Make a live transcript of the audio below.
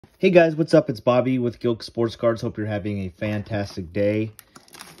Hey guys, what's up? It's Bobby with Gilk Sports Cards. Hope you're having a fantastic day.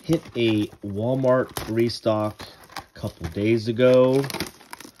 Hit a Walmart restock a couple days ago.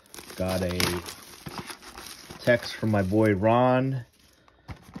 Got a text from my boy Ron,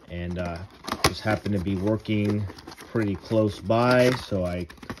 and just happened to be working pretty close by, so I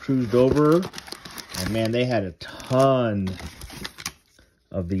cruised over, and man, they had a ton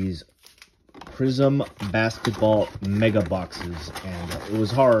of these Prizm Basketball mega boxes, and it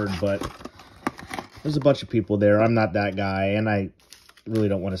was hard, but there's a bunch of people there. I'm not that guy, and I really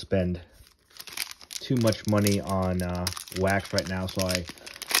don't want to spend too much money on wax right now, so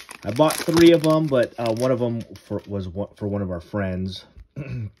I bought 3 of them, but one of them was for one of our friends.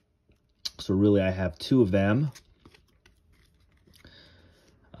 So really I have 2 of them.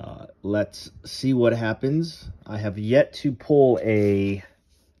 Let's see what happens. I have yet to pull a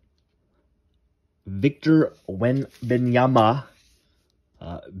Victor Wembanyama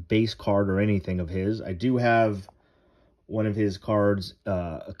base card or anything of his. I do have one of his cards,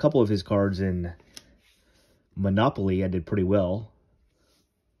 a couple of his cards in Monopoly. I did pretty well.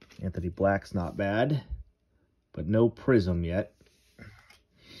 Anthony Black's not bad, but no Prizm yet.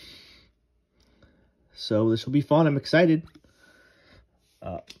 So this will be fun. I'm excited.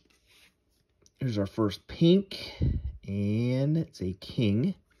 Here's our first pink, and it's a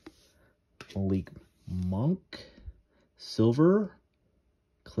king. Malik Monk, silver,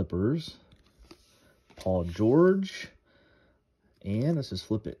 Clippers, Paul George, and let's just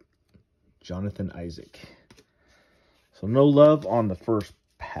flip it, Jonathan Isaac. So no love on the first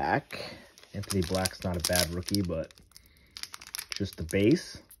pack. Anthony Black's not a bad rookie, but just the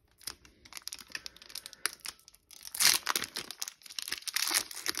base.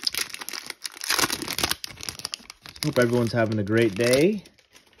 Hope everyone's having a great day.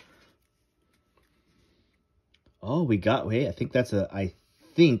 Oh, we got, wait, I think that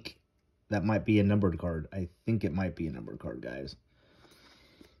might be a numbered card. I think it might be a numbered card, guys.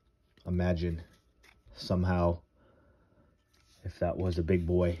 Imagine somehow if that was a big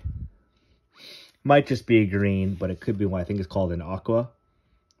boy. Might just be a green, but it could be one. I think it's called an aqua.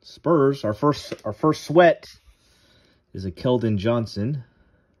 Spurs, our first sweat is a Keldon Johnson.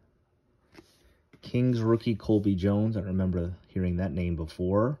 Kings rookie Colby Jones. I remember hearing that name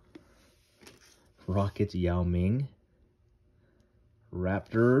before. Rockets Yao Ming.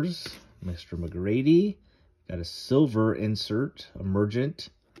 Raptors, Mr. McGrady. Got a silver insert, emergent.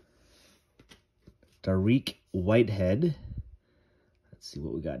 Tariq Whitehead. Let's see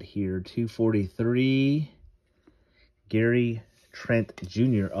what we got here. 243. Gary Trent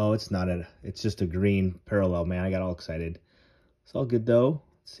Jr. Oh, it's just a green parallel, man. I got all excited. It's all good though.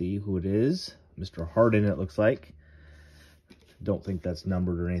 Let's see who it is. Mr. Harden, it looks like. Don't think that's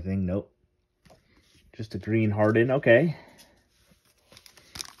numbered or anything. Nope. Just a green Harden. Okay.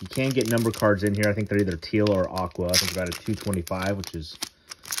 You can get number cards in here. I think they're either teal or aqua. I think about a 225, which is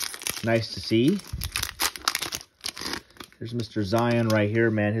nice to see. Here's Mr. Zion right here,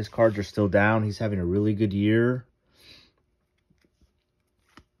 man. His cards are still down. He's having a really good year.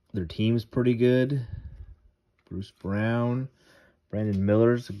 Their team's pretty good. Bruce Brown. Brandon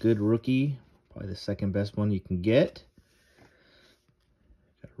Miller's a good rookie. Probably the second best one you can get.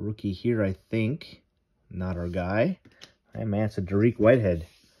 Got a rookie here, I think. Not our guy. Hey, man, it's a Tariq Whitehead.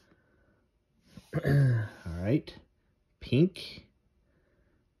 All right. Pink.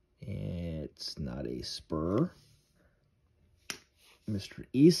 It's not a Spur. Mr.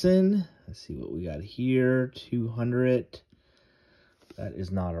 Eason. Let's see what we got here. 200. That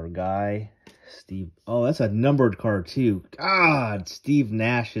is not our guy. Steve. Oh, that's a numbered card, too. God, Steve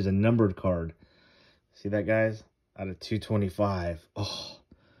Nash is a numbered card. See that, guys? Out of 225. Oh,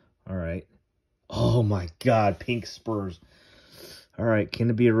 all right. Oh, my God. Pink Spurs. All right. Can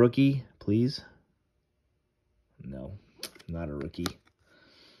it be a rookie, please? No, not a rookie.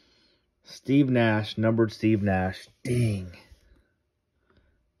 Steve Nash. Numbered Steve Nash. Dang.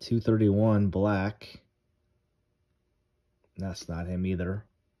 231 black. That's not him either.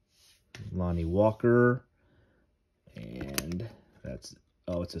 Lonnie Walker. And that's,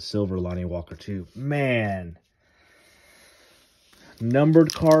 oh, it's a silver Lonnie Walker too. Man.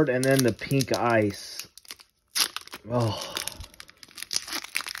 Numbered card and then the pink ice. Oh.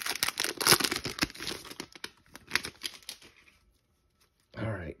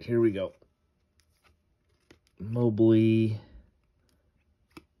 All right, here we go. Mobley.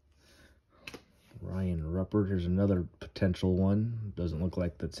 Ryan Ruppert, here's another potential one. Doesn't look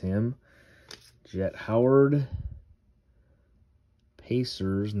like that's him. Jet Howard.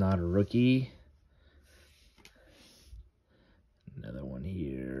 Pacers, not a rookie. Another one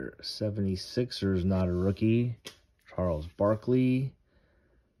here. 76ers, not a rookie. Charles Barkley.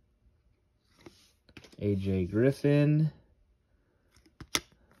 AJ Griffin.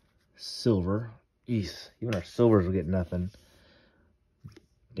 Silver. Eesh, even our silvers will get nothing.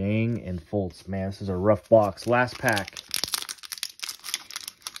 Dang and Fultz. Man, this is a rough box. Last pack.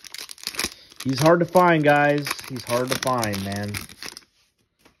 He's hard to find, guys. He's hard to find, man.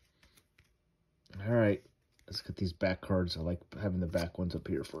 All right. Let's get these back cards. I like having the back ones up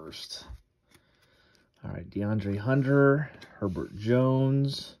here first. All right. DeAndre Hunter. Herbert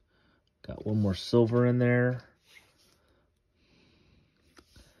Jones. Got one more silver in there.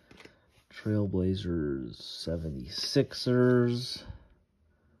 Trailblazers, 76ers.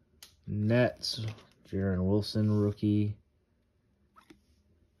 Nets. Jaren Wilson, rookie.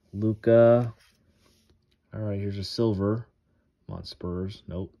 Luka. All right, here's a silver. Come on, Spurs.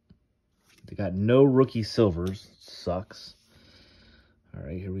 Nope. They got no rookie silvers. Sucks. All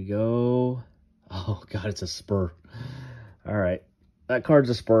right, here we go. Oh, God, it's a Spur. All right. That card's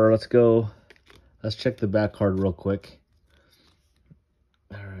a Spur. Let's go. Let's check the back card real quick.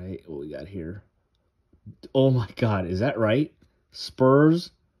 All right, what we got here? Oh, my God. Is that right?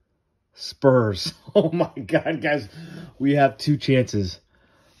 Spurs. Spurs. Oh, my God, guys. We have 2 chances.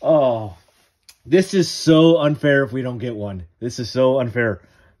 Oh, this is so unfair if we don't get one. This is so unfair.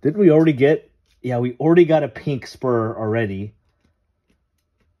 Didn't we already get? Yeah, we already got a pink Spur already.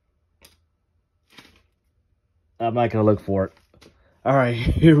 I'm not going to look for it. All right,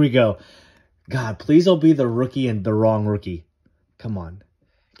 here we go. God, please don't be the rookie and the wrong rookie. Come on.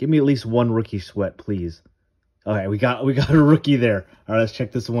 Give me at least one rookie sweat, please. Okay, we got a rookie there. All right, let's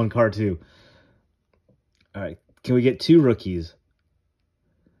check this one card too. All right, can we get 2 rookies?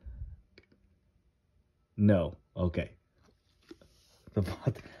 No. Okay.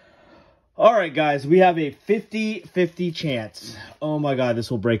 All right, guys, we have a 50-50 chance. Oh my God, this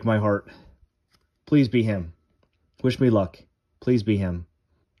will break my heart. Please be him. Wish me luck. Please be him.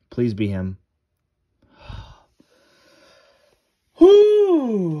 Please be him.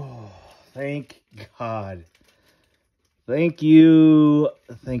 Whoo! Thank God. Thank you.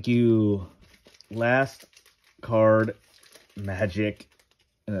 Thank you. Last card, Magic.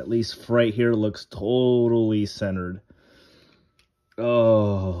 And at least right here looks totally centered.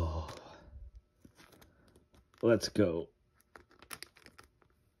 Oh. Let's go.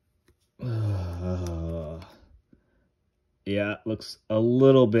 Yeah, looks a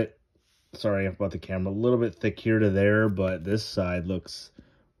little bit, sorry about the camera, a little bit thick here to there, but this side looks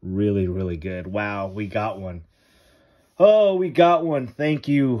really, really good. Wow, we got one. Oh, we got one. Thank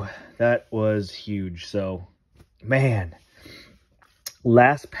you. That was huge. So, man.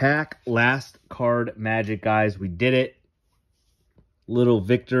 Last pack, last card, Magic, guys. We did it. Little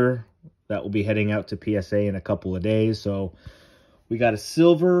Victor, that will be heading out to PSA in a couple of days. So, we got a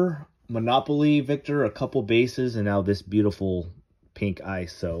silver Monopoly Victor, a couple bases, and now this beautiful pink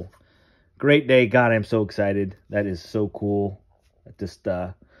ice. So, great day. God, I'm so excited. That is so cool. I just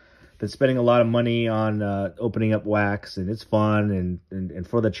been spending a lot of money on opening up wax, and it's fun and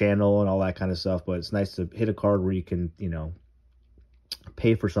for the channel and all that kind of stuff. But it's nice to hit a card where you can, you know,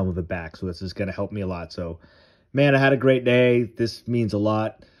 pay for some of it back. So this is going to help me a lot. So, man, I had a great day. This means a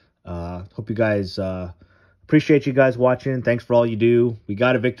lot. Hope you guys appreciate you guys watching. Thanks for all you do. We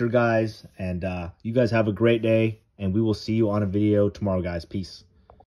got a Victor, guys, and you guys have a great day, and we will see you on a video tomorrow, guys. Peace.